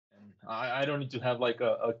I don't need to have like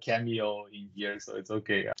a cameo in here, so it's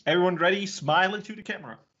okay. Everyone ready? Smile into the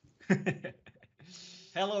camera.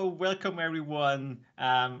 Hello, welcome everyone.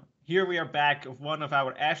 Here we are back of one of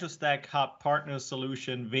our Azure Stack Hub Partner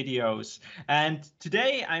Solution videos. And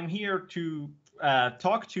today I'm here to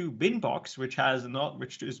talk to BinBox, which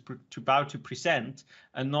is about to present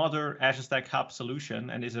another Azure Stack Hub solution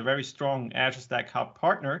and is a very strong Azure Stack Hub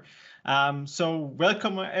partner. So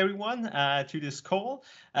welcome everyone to this call.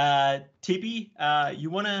 Tibi, you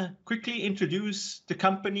want to quickly introduce the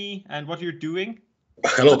company and what you're doing?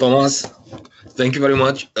 Hello, Thomas. Thank you very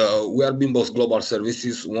much. We are BinBox Global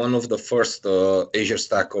Services, one of the first Azure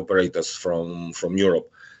Stack operators from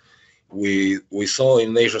Europe. We saw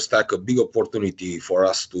in Azure Stack a big opportunity for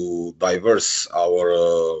us to diverse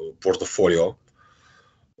our portfolio.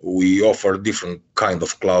 We offer different kind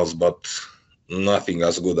of clouds, but nothing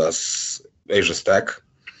as good as Azure Stack.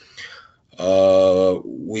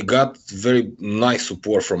 We got very nice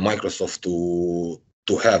support from Microsoft to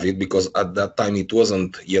have it, because at that time it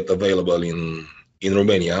wasn't yet available in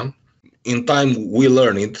Romania. In time we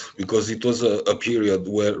learned it, because it was a period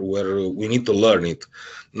where we need to learn it,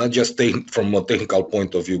 not just from a technical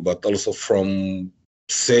point of view, but also from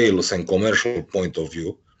sales and commercial point of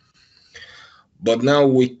view. But now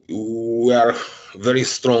we are very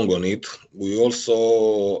strong on it. We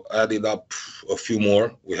also added up a few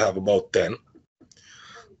more. We have about 10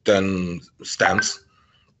 stamps.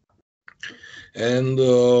 And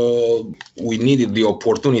we needed the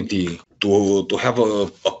opportunity to have a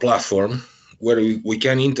platform where we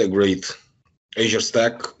can integrate Azure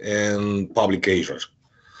Stack and public Azure.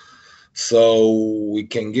 So we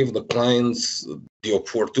can give the clients the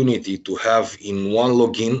opportunity to have in one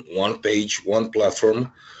login, one page, one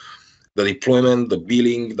platform, the deployment, the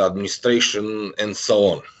billing, the administration, and so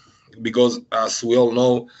on. Because as we all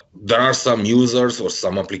know, there are some users or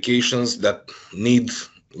some applications that need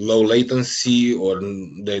low latency, or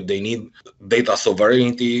they need data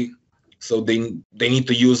sovereignty, so they need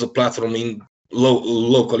to use a platform in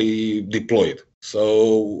locally deployed.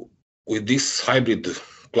 So with this hybrid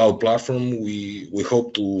cloud platform, we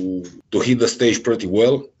hope to hit the stage pretty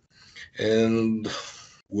well, and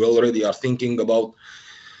we already are thinking about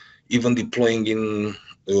even deploying in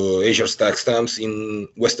Azure Stack stamps in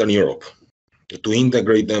Western Europe to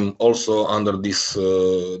integrate them also under this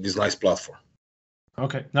nice platform.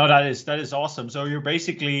 Okay, no, that is awesome. So you're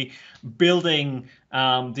basically building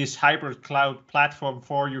this hybrid cloud platform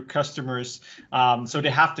for your customers, so they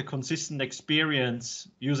have the consistent experience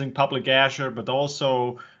using public Azure, but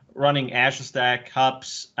also running Azure Stack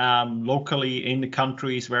hubs locally in the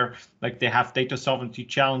countries where like they have data sovereignty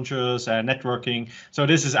challenges and networking. So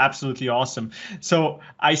this is absolutely awesome. So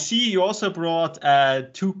I see you also brought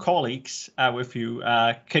two colleagues with you.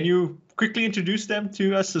 Can you quickly introduce them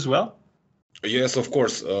to us as well? Yes, of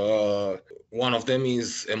course. One of them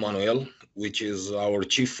is Emmanuel, which is our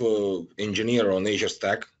chief engineer on Azure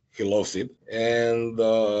Stack. He loves it, and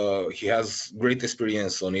he has great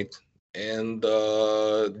experience on it. And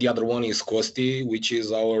the other one is Costi, which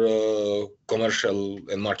is our commercial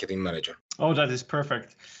and marketing manager. Oh, that is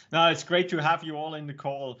perfect. No, it's great to have you all in the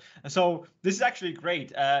call. So this is actually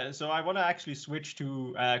great. So I want to actually switch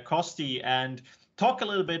to Costi and talk a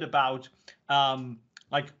little bit about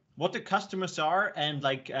like what the customers are, and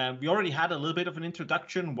like we already had a little bit of an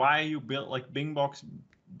introduction why you built like BinBox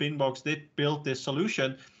did build this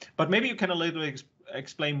solution, but maybe you can a little bit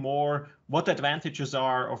explain more what the advantages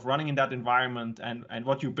are of running in that environment and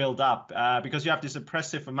what you build up, because you have this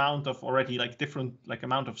impressive amount of already like different like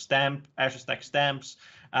amount of Azure Stack stamps.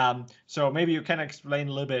 So maybe you can explain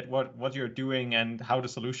a little bit what you're doing and how the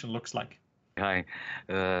solution looks like. Hi,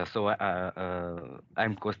 I'm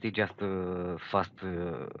Costi. Just a fast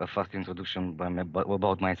introduction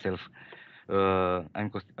about myself. I'm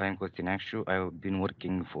Costi Neașu. I've been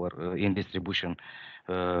working in distribution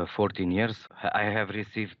 14 years. I have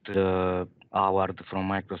received the award from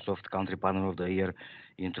Microsoft Country Partner of the Year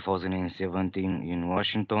in 2017 in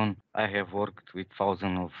Washington. I have worked with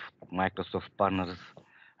thousands of Microsoft partners.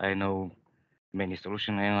 I know many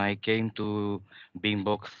solutions, and I came to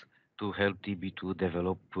BinBox to help TB to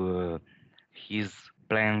develop his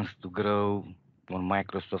plans to grow on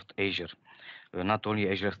Microsoft Azure. Not only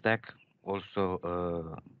Azure Stack,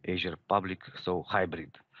 also Azure Public, so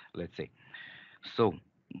hybrid, let's say. So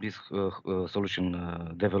this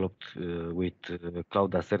solution developed with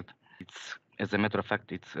Cloud Assert. It's, as a matter of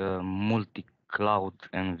fact, it's a multi-cloud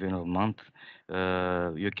environment.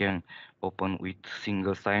 You can open with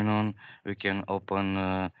single sign-on. You can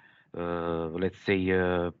open, let's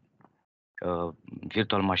say,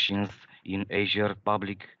 virtual machines in Azure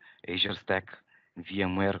Public, Azure Stack,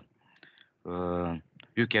 VMware.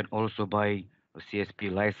 You can also buy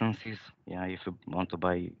CSP licenses. Yeah, if you want to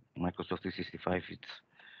buy Microsoft 365,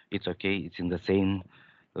 it's okay. It's in the same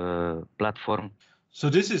platform. So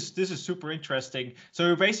this is super interesting. So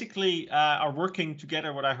you basically are working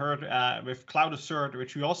together, what I heard, with Cloud Assert,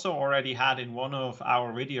 which we also already had in one of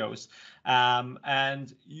our videos.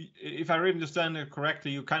 And if I really understand it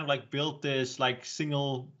correctly, you kind of like built this like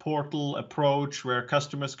single portal approach where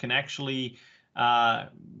customers can actually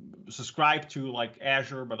subscribe to like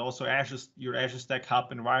Azure, but also your Azure Stack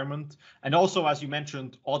Hub environment, and also, as you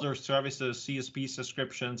mentioned, other services, CSP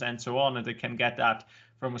subscriptions, and so on, and they can get that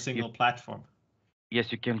from a single platform. Yes,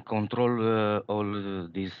 you can control all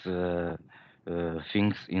these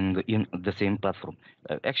things in the same platform.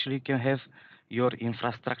 Actually, you can have your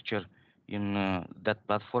infrastructure in that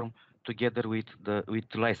platform together with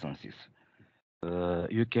licenses.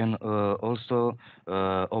 You can also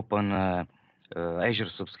open Azure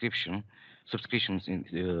subscriptions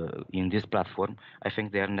in this platform. I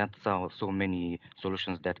think there are not so many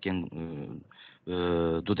solutions that can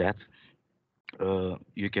do that.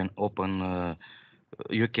 You can open.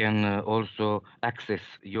 You can also access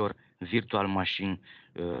your virtual machine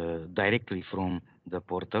directly from the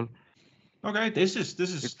portal. Okay, this is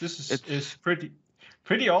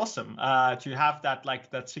pretty awesome to have that like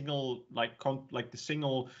that single like the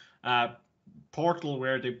single portal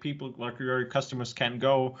where the people like your customers can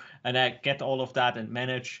go and get all of that and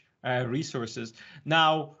manage resources.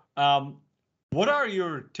 Now, what are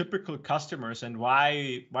your typical customers and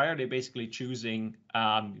why are they basically choosing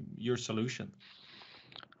your solution?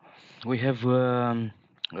 We have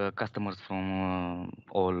customers from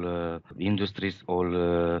all industries,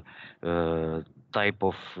 all type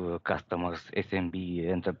of customers, SMB,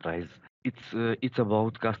 enterprise. It's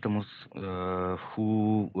about customers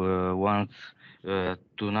who want to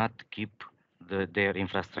not keep their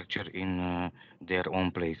infrastructure in their own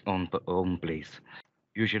place.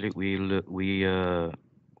 Usually, we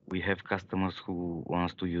have customers who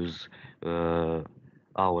wants to use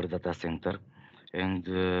our data center, and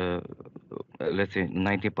let's say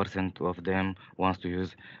 90% of them wants to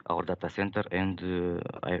use our data center, and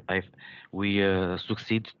we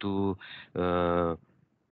succeed to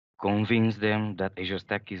convince them that Azure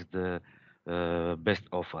Stack is the best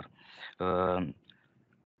offer.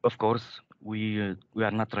 Of course, we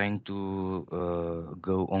are not trying to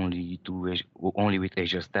go only with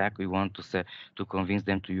Azure Stack. We want to convince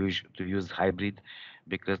them to use hybrid,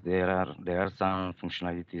 because there are some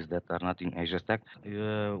functionalities that are not in Azure Stack.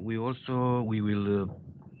 We will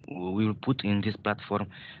put in this platform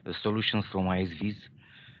solutions from ISVs,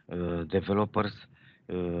 developers,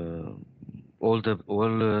 all the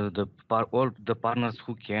partners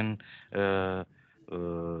who can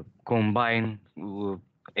combine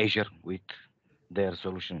Azure with their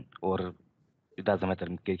solution, or it doesn't matter,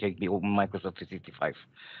 it can be Microsoft 365,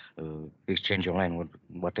 Exchange Online, or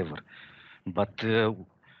whatever. But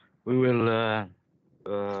we'll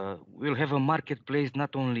have a marketplace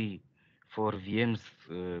not only for VMs,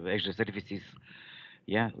 Azure services.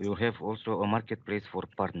 Yeah, we'll have also a marketplace for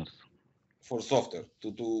partners. For software,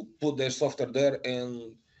 to put their software there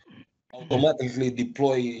and automatically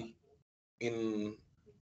deploy in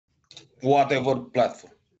whatever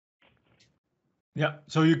platform. Yeah,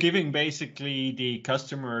 so you're giving basically the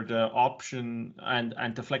customer the option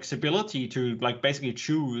and the flexibility to like basically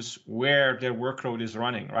choose where their workload is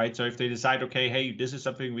running, right? So if they decide, okay, hey, this is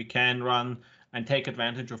something we can run and take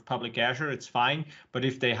advantage of public Azure, it's fine. But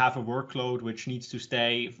if they have a workload which needs to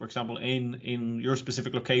stay, for example, in your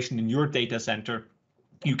specific location in your data center,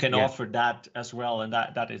 you can offer that as well, and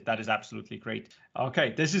that is absolutely great.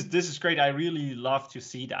 Okay, this is great. I really love to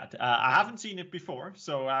see that. I haven't seen it before,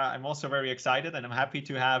 so I'm also very excited, and I'm happy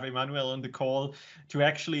to have Emmanuel on the call to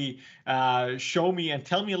actually show me and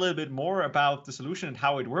tell me a little bit more about the solution and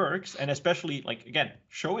how it works, and especially like again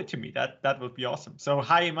show it to me. That would be awesome. So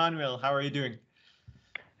hi Emmanuel, how are you doing?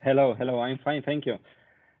 Hello, I'm fine, thank you.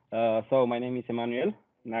 So my name is Emmanuel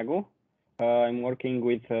Nagu. I'm working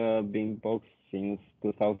with BinBox since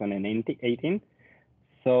 2018.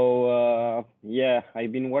 So yeah,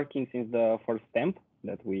 I've been working since the first stamp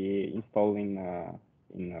that we installed in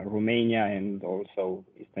Romania and also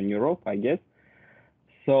Eastern Europe, I guess.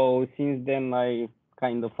 So since then, I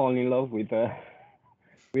kind of fall in love with the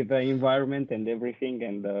environment and everything,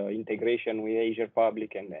 and the integration with Azure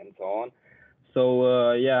Public and so on.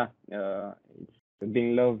 So yeah, it's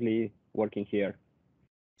been lovely working here.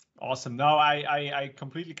 Awesome. No, I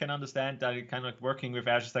completely can understand that it kind of like working with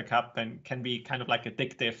Azure Stack Hub and can be kind of like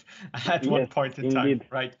addictive at one point in time,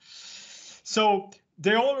 right? So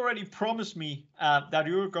they already promised me that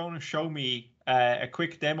you're going to show me a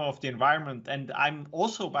quick demo of the environment. And I'm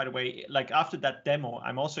also, by the way, like after that demo,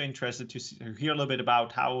 I'm also interested to hear a little bit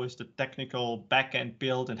about how is the technical backend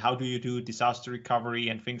built and how do you do disaster recovery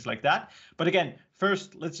and things like that. But again,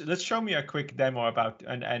 first, let's show me a quick demo about,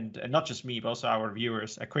 and not just me, but also our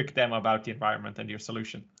viewers, a quick demo about the environment and your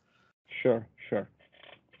solution. Sure.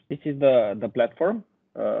 This is the platform,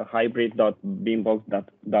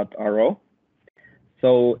 hybrid.binbox.ro.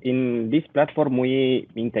 So in this platform, we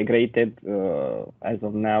integrated, as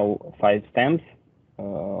of now, 5 stamps,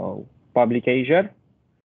 public Azure,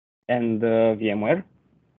 and VMware.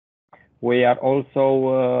 We are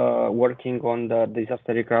also working on the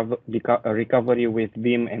disaster recovery with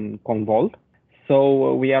Vim and Commvault.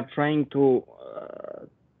 So we are trying to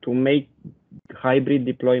make hybrid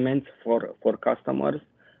deployments for customers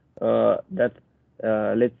that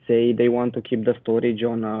let's say they want to keep the storage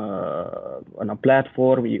on a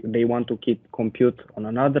platform, they want to keep compute on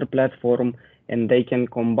another platform, and they can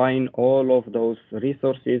combine all of those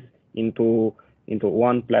resources into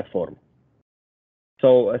one platform.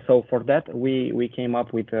 So for that we came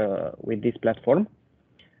up with this platform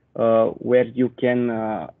where you can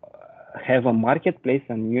have a marketplace,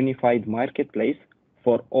 a unified marketplace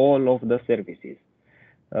for all of the services.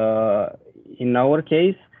 In our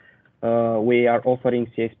case, we are offering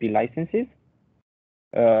CSP licenses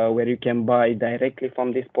where you can buy directly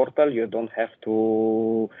from this portal. You don't have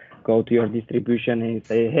to go to your distribution and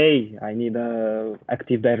say, hey, I need a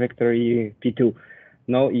Active Directory P2.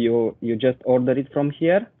 No, you just order it from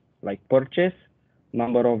here, like purchase,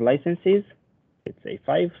 number of licenses, let's say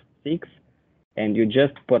 5, 6, and you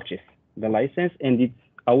just purchase the license and it's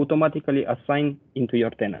automatically assigned into your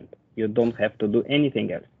tenant. You don't have to do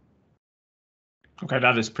anything else. Okay,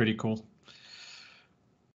 that is pretty cool.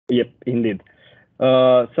 Yep, indeed.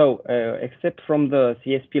 So except from the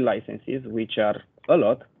CSP licenses, which are a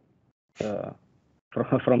lot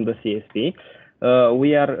from the CSP,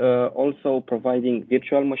 we are also providing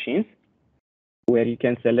virtual machines where you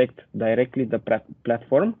can select directly the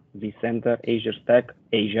platform, vCenter, Azure Stack,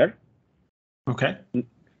 Azure. Okay.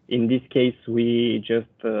 In this case, we just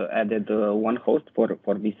added 1 host for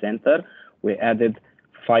vCenter. We added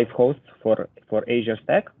 5 hosts for Azure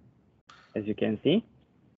Stack, as you can see.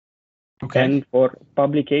 Okay. And for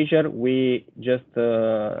public Azure, we just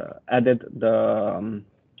added the,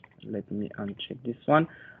 let me uncheck this one,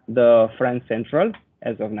 the France Central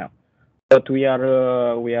as of now. But we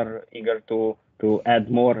are eager to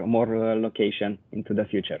add more location into the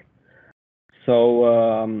future.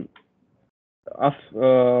 So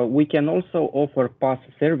we can also offer PaaS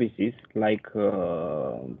services like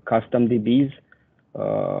custom DBs,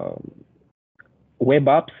 web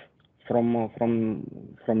apps from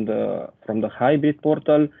the hybrid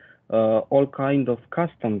portal, all kind of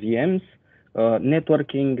custom VMs,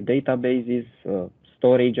 networking, databases,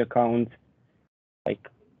 storage accounts, like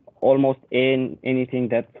almost anything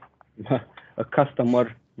that a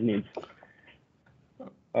customer needs.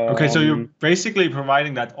 Okay, so you're basically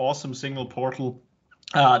providing that awesome single portal.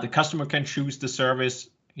 The customer can choose the service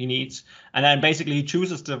he needs, and then basically he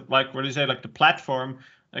chooses the, like, what do you say, like the platform.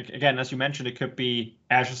 Like, again, as you mentioned, it could be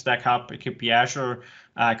Azure Stack Hub, it could be Azure,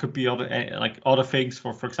 it could be other things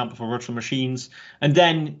for example, for virtual machines. And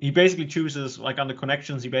then he basically chooses, like on the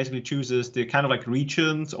connections, he basically chooses the kind of like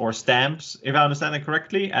regions or stamps, if I understand it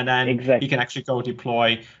correctly. And then he can actually go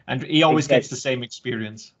deploy, and he always gets the same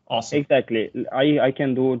experience. Awesome. Exactly. I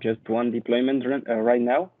can do just one deployment right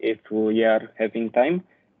now if we are having time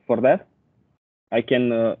for that. I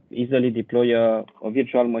can easily deploy a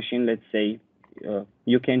virtual machine, let's say.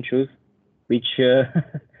 You can choose which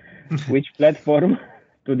platform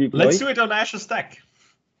to deploy. Let's do it on Azure Stack.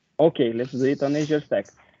 Okay, let's do it on Azure Stack.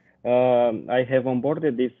 I have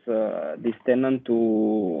onboarded this tenant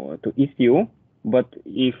to ECU, but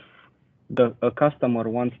if a customer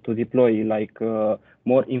wants to deploy like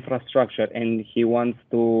more infrastructure and he wants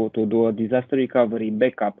to do a disaster recovery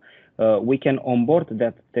backup, we can onboard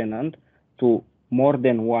that tenant to more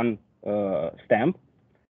than one stamp.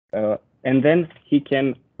 And then he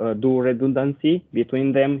can do redundancy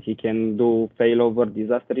between them. He can do failover,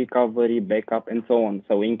 disaster recovery, backup, and so on.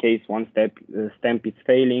 So in case one stamp is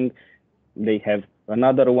failing, they have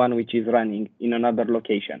another one which is running in another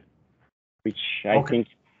location, which I think.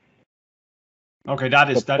 Okay,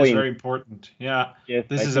 that is very important. Yeah, yes,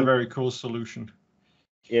 this is a very cool solution.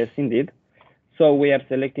 Yes, indeed. So we are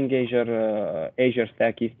selecting Azure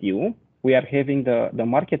Stack ECU. We are having the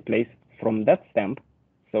marketplace from that stamp.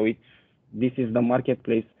 So this is the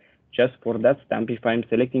marketplace just for that stamp. If I'm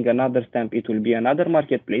selecting another stamp, it will be another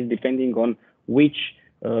marketplace depending on which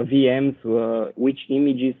VMs, which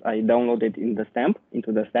images I downloaded into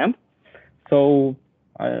the stamp. So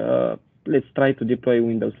let's try to deploy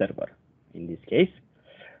Windows Server. In this case,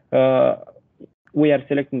 we are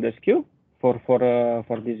selecting the SKU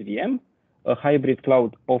for this VM, a hybrid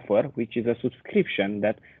cloud offer, which is a subscription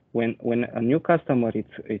that when a new customer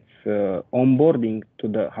it's onboarding to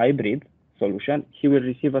the hybrid solution, he will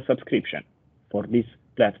receive a subscription for this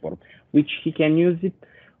platform, which he can use it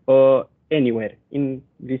anywhere in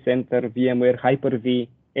vCenter, VMware, Hyper-V,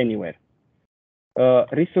 anywhere.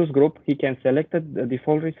 Resource group, he can select the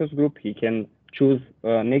default resource group. He can choose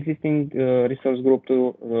an existing resource group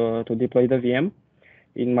to deploy the VM.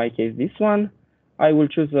 In my case, this one, I will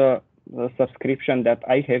choose a subscription that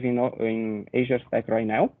I have in Azure Stack right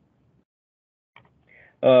now.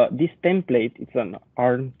 This template, it's an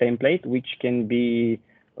ARM template, which can be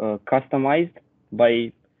customized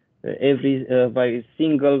by by a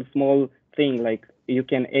single small thing. Like you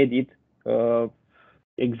can edit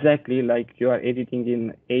exactly like you are editing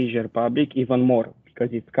in Azure Public, even more because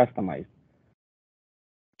it's customized.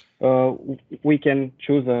 We can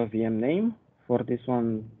choose a VM name for this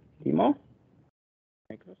one, demo.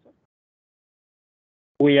 Microsoft.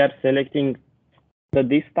 We are selecting the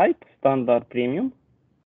disk type, standard, premium.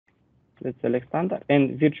 Let's select standard,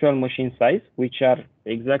 and virtual machine size, which are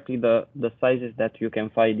exactly the sizes that you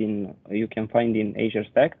can find in Azure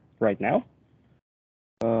Stack right now.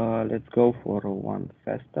 Let's go for one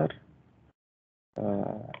faster.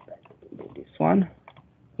 This one.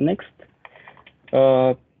 Next,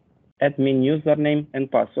 admin username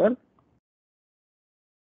and password.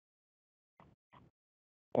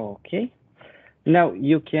 Okay. Now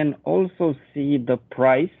you can also see the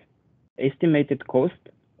price, estimated cost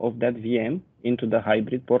of that VM into the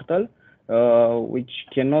hybrid portal, which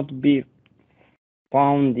cannot be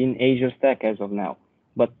found in Azure Stack as of now,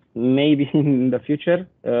 but maybe in the future.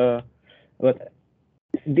 But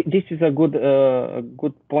this is a good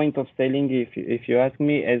point of selling, if you ask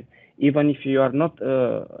me, as even if you are not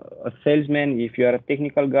a salesman, if you are a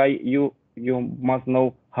technical guy, you must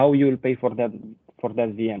know how you will pay for that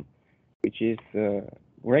VM, which is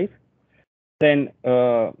great. Then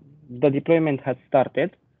the deployment has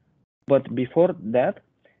started. But before that,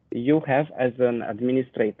 you have, as an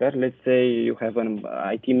administrator, let's say you have an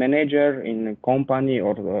IT manager in a company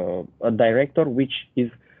or a director, which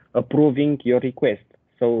is approving your request,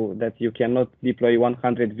 so that you cannot deploy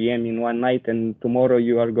 100 VM in one night and tomorrow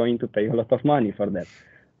you are going to pay a lot of money for that.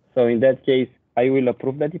 So in that case, I will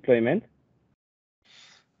approve the deployment.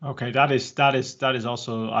 Okay, that is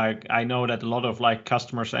also, I know that a lot of like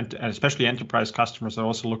customers and especially enterprise customers are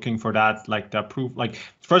also looking for that, like the proof, like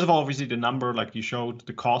first of all, obviously the number, like you showed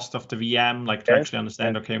the cost of the VM, like to actually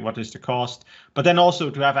understand, okay, what is the cost, but then also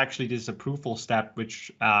to have actually this approval step,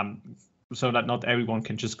 which so that not everyone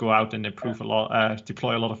can just go out and approve a lot,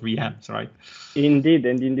 deploy a lot of VMs, right? Indeed,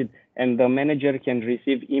 and the manager can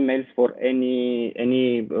receive emails for any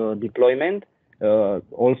deployment.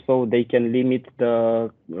 Also, they can limit the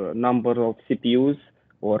number of CPUs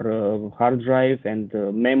or hard drive and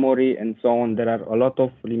memory and so on. There are a lot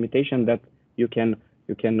of limitations that you can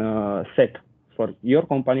set for your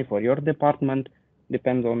company, for your department,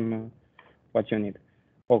 depends on what you need.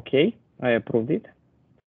 Okay, I approved it.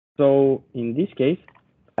 So in this case,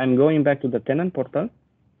 I'm going back to the tenant portal.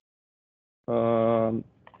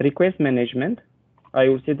 Request management. I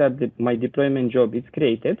will see that my deployment job is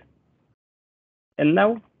created. And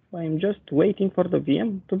now I'm just waiting for the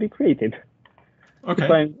VM to be created.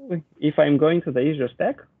 Okay. If I'm going to the Azure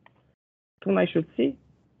Stack, soon I should see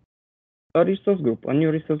a resource group, a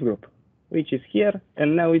new resource group, which is here,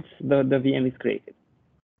 and now it's the VM is created.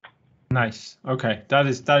 Nice. Okay, that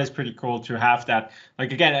is pretty cool to have that.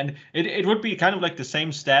 Like again, and it would be kind of like the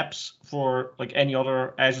same steps for like any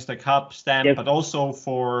other Azure Stack Hub stamp, yes, but also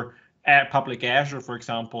for public Azure, for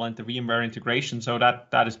example, and the VMware integration. So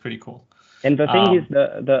that is pretty cool. And the thing is,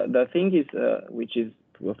 the thing is, which is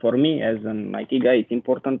for me as an IT guy, it's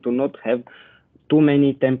important to not have too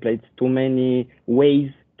many templates, too many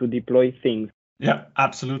ways to deploy things. Yeah,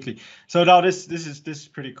 absolutely. So now this is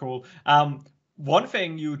pretty cool. One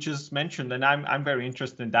thing you just mentioned, and I'm very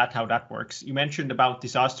interested in that, how that works. You mentioned about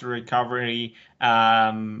disaster recovery,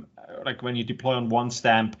 like when you deploy on one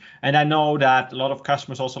stamp. And I know that a lot of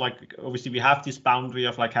customers also, like, obviously we have this boundary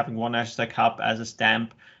of like having one Azure Stack Hub as a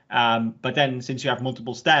stamp. But then since you have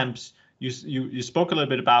multiple stamps, you spoke a little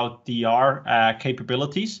bit about DR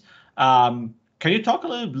capabilities. Can you talk a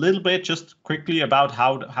little bit just quickly about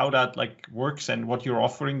how that like works and what you're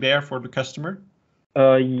offering there for the customer?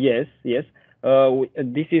 Yes.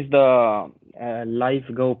 This is the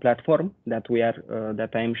Live Go platform that that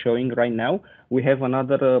I'm showing right now. We have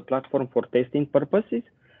another platform for testing purposes.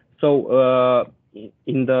 So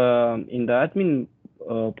in the admin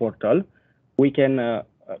portal,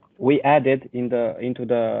 we added into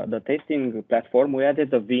the testing platform, we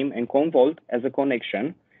added the Vim and Commvault as a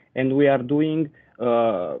connection, and we are doing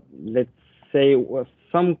let's say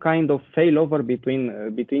some kind of failover between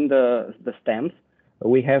the stems.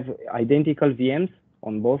 We have identical VMs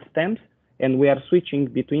on both stems, and we are switching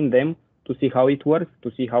between them to see how it works,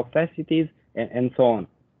 to see how fast it is, and so on.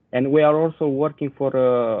 And we are also working for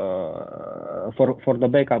the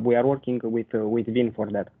backup. We are working with Vim for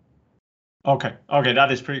that. Okay,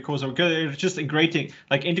 that is pretty cool. So it's just integrating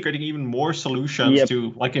even more solutions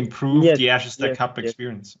to like improve the Azure Stack Hub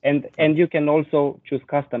experience. And you can also choose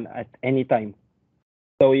custom at any time.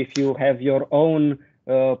 So if you have your own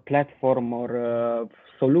platform or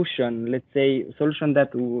solution, let's say solution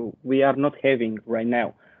that we are not having right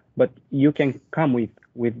now, but you can come with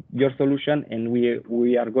your solution, and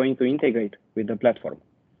we are going to integrate with the platform.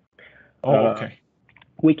 Okay.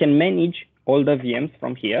 We can manage all the VMs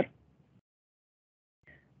from here,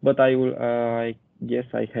 but I will. I guess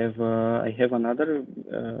I have another.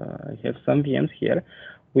 I have some VMs here,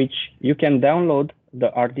 which you can download the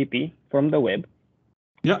RDP from the web.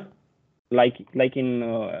 Yeah. Like in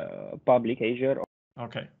public Azure.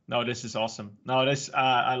 Okay. No, this is awesome. No, this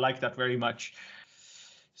I like that very much.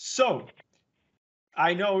 So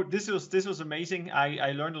I know this was amazing.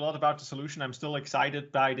 I learned a lot about the solution. I'm still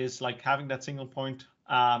excited by this, like having that single point,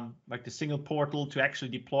 like the single portal to actually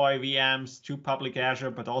deploy VMs to public Azure,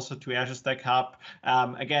 but also to Azure Stack Hub.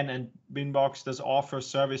 Again, and BinBox does offer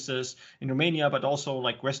services in Romania, but also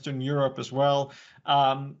like Western Europe as well.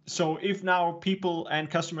 So if now people and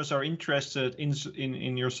customers are interested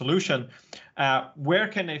in your solution, where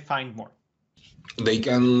can they find more? They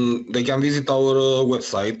can visit our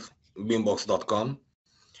website, binbox.com,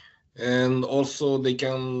 and also they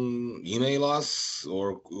can email us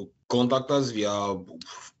or contact us via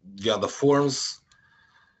the forms,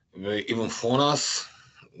 even phone us.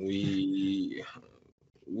 We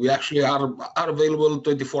actually are available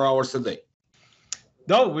 24 hours a day.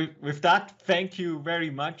 No, with that, thank you very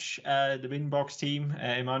much, the BinBox team,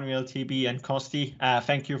 Emmanuel, TB, and Kosti.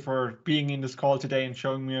 Thank you for being in this call today and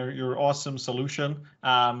showing me your awesome solution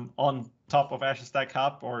on top of Azure Stack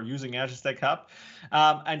Hub or using Azure Stack Hub.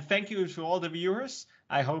 And thank you to all the viewers.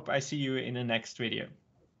 I hope I see you in the next video.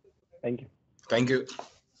 Thank you. Thank you.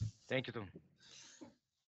 Thank you too.